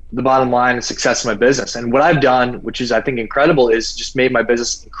the bottom line and success of my business? And what I've done, which is I think incredible, is just made my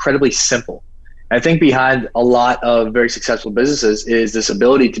business incredibly simple. And I think behind a lot of very successful businesses is this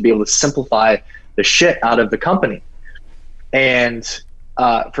ability to be able to simplify the shit out of the company. And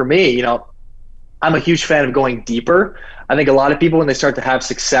for me, I'm a huge fan of going deeper. I think a lot of people, when they start to have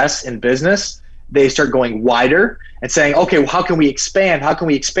success in business, they start going wider and saying, okay, well, how can we expand? How can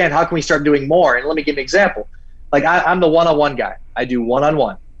we expand? How can we start doing more? And let me give an example. Like I'm the one-on-one guy. I do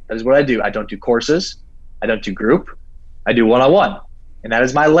one-on-one. That is what I do. I don't do courses. I don't do group. I do one-on-one. And that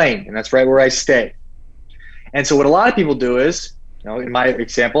is my lane. And that's right where I stay. And so what a lot of people do is, in my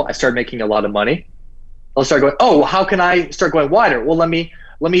example, I start making a lot of money. I'll start going, oh, well, how can I start going wider? Well, let me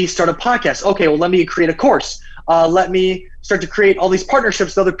start a podcast. Okay, well, let me create a course. Let me start to create all these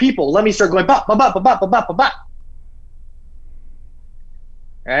partnerships with other people. Let me start going ba ba ba ba ba ba ba ba.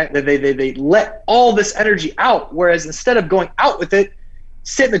 Right? They let all this energy out, whereas instead of going out with it,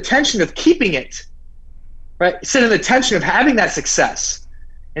 sit in the tension of keeping it. Right? Sit in the tension of having that success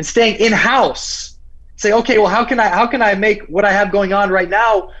and staying in-house. Say, okay, well, how can I make what I have going on right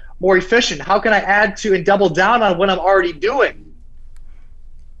now more efficient? How can I add to and double down on what I'm already doing?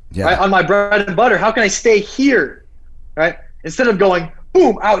 Yeah. Right? On my bread and butter, how can I stay here? Right? Instead of going,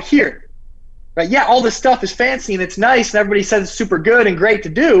 boom, out here. Right? Yeah, all this stuff is fancy and it's nice and everybody says it's super good and great to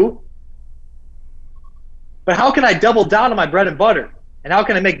do. But how can I double down on my bread and butter? And how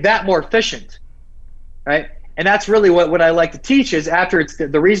can I make that more efficient? Right? And that's really what I like to teach is after it's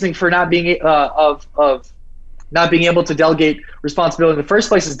the reasoning for not being of not being able to delegate responsibility in the first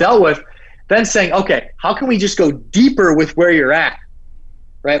place is dealt with, then saying, okay, how can we just go deeper with where you're at?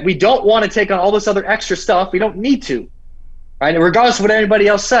 Right? We don't want to take on all this other extra stuff. We don't need to. Right? And regardless of what anybody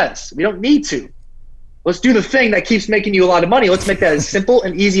else says, we don't need to. Let's do the thing that keeps making you a lot of money. Let's make that as simple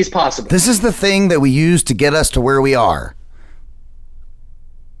and easy as possible. This is the thing that we use to get us to where we are.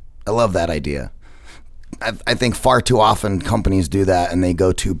 I love that idea. I think far too often companies do that and they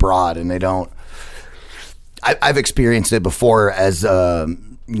go too broad and they don't. I've experienced it before as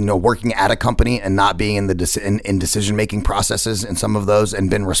working at a company and not being in the in decision making processes in some of those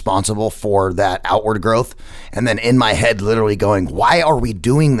and been responsible for that outward growth. And then in my head, literally going, "Why are we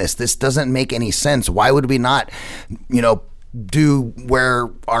doing this? This doesn't make any sense. Why would we not, do where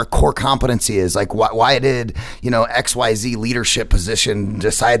our core competency is? Like why did XYZ leadership position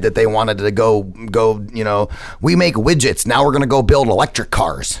decide that they wanted to go we make widgets, now we're going to go build electric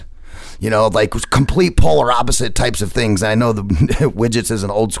cars." Like complete polar opposite types of things. And I know the widgets is an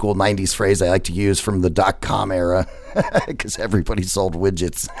old school 90s phrase I like to use from the .com era because everybody sold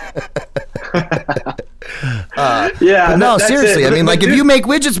widgets. No, seriously. I mean, like if you make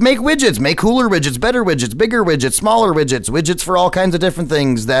widgets, make cooler widgets, better widgets, bigger widgets, smaller widgets for all kinds of different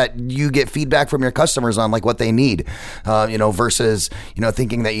things that you get feedback from your customers on, like what they need, versus,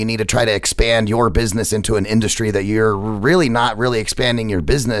 thinking that you need to try to expand your business into an industry that you're really not really expanding your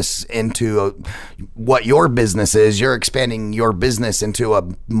business into what your business is. You're expanding your business into a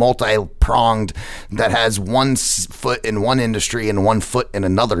multi-pronged that has one foot in one industry and 1 foot in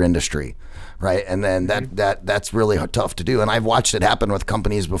another industry. Right. And then that's really tough to do. And I've watched it happen with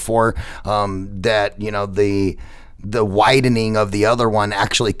companies before that, the widening of the other one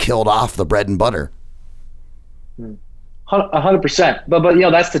actually killed off the bread and butter. 100%.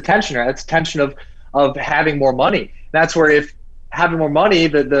 But that's the tension, right? That's the tension of having more money. That's where if having more money,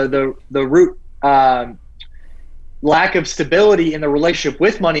 the root lack of stability in the relationship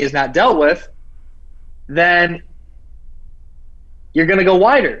with money is not dealt with, then you're going to go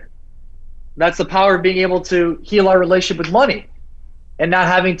wider. That's the power of being able to heal our relationship with money and not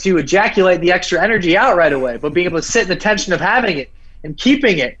having to ejaculate the extra energy out right away, but being able to sit in the tension of having it and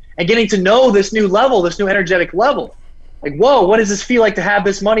keeping it and getting to know this new level, this new energetic level. Like, whoa, what does this feel like to have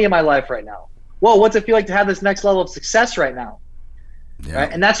this money in my life right now? Whoa, what's it feel like to have this next level of success right now? Yeah.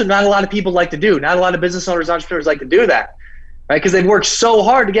 Right? And that's what not a lot of people like to do. Not a lot of business owners, entrepreneurs like to do that, right? Because they've worked so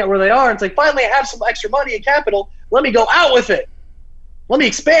hard to get where they are. And it's like, finally, I have some extra money and capital. Let me go out with it. Let me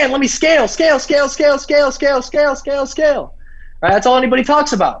expand. Let me scale. Right? That's all anybody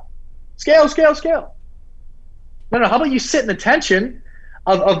talks about. Scale. No, how about you sit in the tension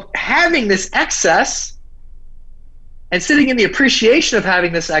of having this excess and sitting in the appreciation of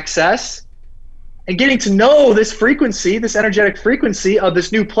having this excess and getting to know this frequency, this energetic frequency of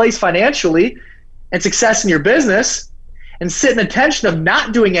this new place financially and success in your business, and sit in the tension of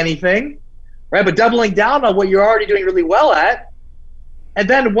not doing anything, right? But doubling down on what you're already doing really well at, And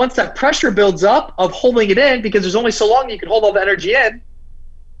then once that pressure builds up of holding it in, because there's only so long you can hold all the energy in,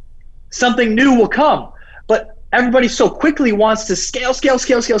 something new will come. But everybody so quickly wants to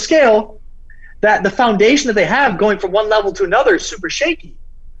scale, that the foundation that they have going from one level to another is super shaky,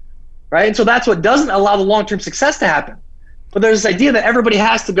 right? And so that's what doesn't allow the long-term success to happen. But there's this idea that everybody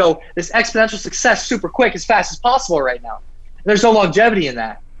has to go this exponential success super quick, as fast as possible right now. And there's no longevity in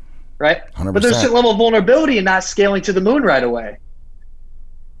that, right? 100%. But there's a certain level of vulnerability in not scaling to the moon right away,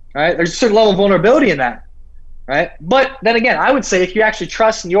 right? There's a certain level of vulnerability in that, right? But then again, I would say if you actually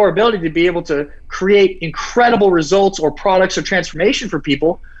trust in your ability to be able to create incredible results or products or transformation for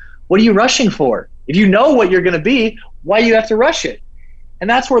people, what are you rushing for? If you know what you're going to be, why do you have to rush it? And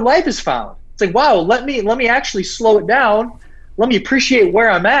that's where life is found. It's like, wow, let me actually slow it down. Let me appreciate where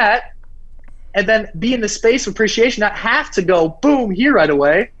I'm at, and then be in the space of appreciation, not have to go boom here right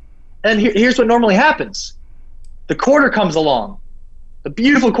away. And here's what normally happens. The quarter comes along. The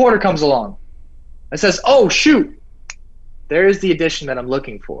beautiful quarter comes along. It says, oh, shoot, there's the addition that I'm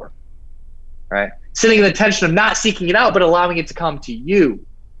looking for, right? Sitting in the tension of not seeking it out, but allowing it to come to you.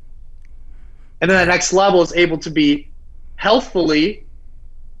 And then the next level is able to be healthfully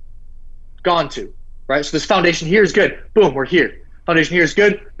gone to, right? So this foundation here is good. Boom, we're here. Foundation here is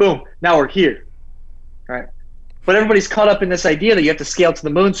good. Boom, now we're here, right? But everybody's caught up in this idea that you have to scale to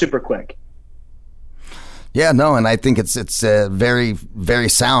the moon super quick. Yeah, no, and I think it's very, very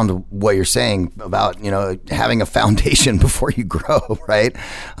sound what you're saying about, having a foundation before you grow, right?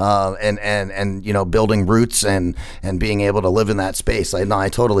 And building roots and being able to live in that space. I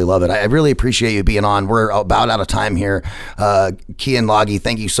totally love it. I really appreciate you being on. We're about out of time here. Keyen Lage,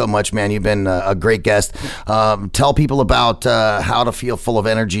 thank you so much, man. You've been a great guest. Tell people about how to feel full of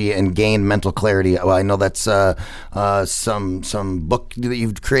energy and gain mental clarity. Well, I know that's some book that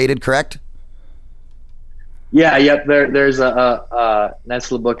you've created, correct? Yeah, yep. There's a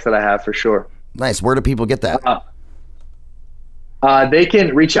nice little book that I have for sure. Nice. Where do people get that? They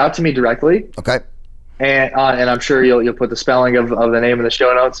can reach out to me directly. Okay. And I'm sure you'll put the spelling of the name in the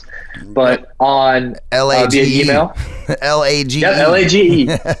show notes. But on Lage via email. Lage. Yep, Lage.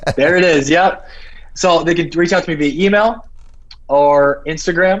 There it is. Yep. So they can reach out to me via email or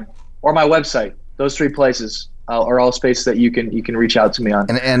Instagram or my website. Those three places are all spaces that you can reach out to me on.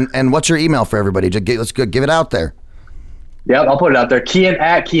 And what's your email for everybody? Let's go give it out there. Yep, I'll put it out there. Keyen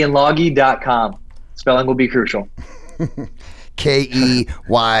at KeyenLage.com. Spelling will be crucial.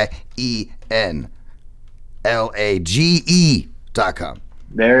 KeyenLage.com.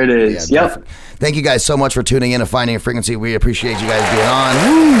 There it is. Yeah, yep. Perfect. Thank you guys so much for tuning in and Finding a Frequency. We appreciate you guys being on.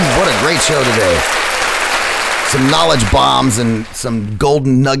 Woo, what a great show today. Some knowledge bombs and some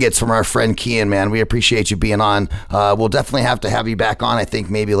golden nuggets from our friend Keyen, man. We appreciate you being on. We'll definitely have to have you back on, I think,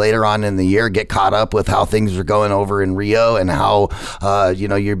 maybe later on in the year, get caught up with how things are going over in Rio and how,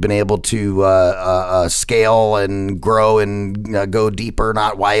 you've been able to scale and grow and go deeper,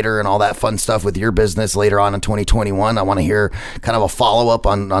 not wider, and all that fun stuff with your business later on in 2021. I want to hear kind of a follow-up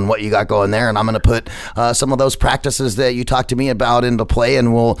on what you got going there, and I'm going to put some of those practices that you talked to me about into play,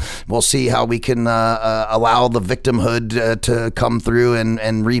 and we'll see how we can allow the victimhood to come through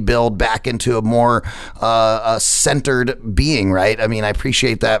and rebuild back into a more centered being, right? I mean, I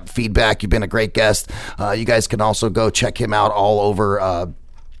appreciate that feedback. You've been a great guest. You guys can also go check him out all over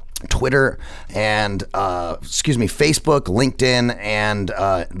Twitter and Facebook, LinkedIn, and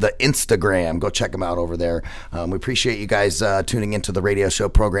the Instagram. Go check them out over there. We appreciate you guys tuning into the radio show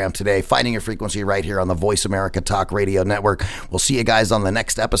program today, Finding Your Frequency, right here on the Voice America Talk Radio Network. We'll see you guys on the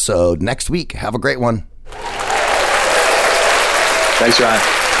next episode next week. Have a great one. Thanks, Ryan.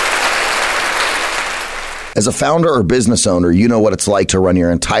 As a founder or business owner, you know what it's like to run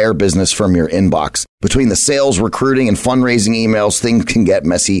your entire business from your inbox. Between the sales, recruiting, and fundraising emails, things can get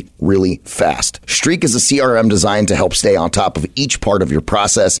messy really fast. Streak is a CRM designed to help stay on top of each part of your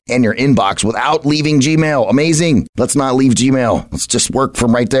process and your inbox without leaving Gmail. Amazing. Let's not leave Gmail. Let's just work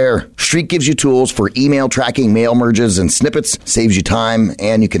from right there. Streak gives you tools for email tracking, mail merges, and snippets, saves you time,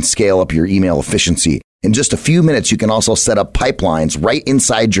 and you can scale up your email efficiency. In just a few minutes, you can also set up pipelines right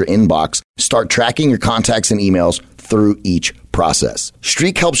inside your inbox. Start tracking your contacts and emails through each process.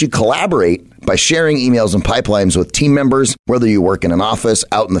 Streak helps you collaborate by sharing emails and pipelines with team members, whether you work in an office,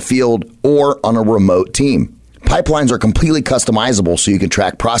 out in the field, or on a remote team. Pipelines are completely customizable so you can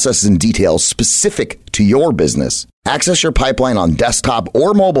track processes and details specific to your business. Access your pipeline on desktop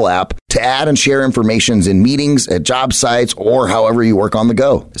or mobile app to add and share information in meetings, at job sites, or however you work on the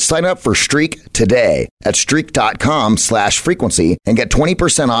go. Sign up for Streak today at streak.com/frequency and get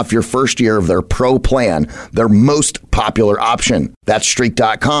 20% off your first year of their Pro plan, their most popular option. That's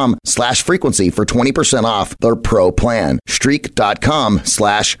streak.com/frequency for 20% off their Pro plan.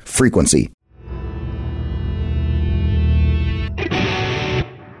 Streak.com/frequency.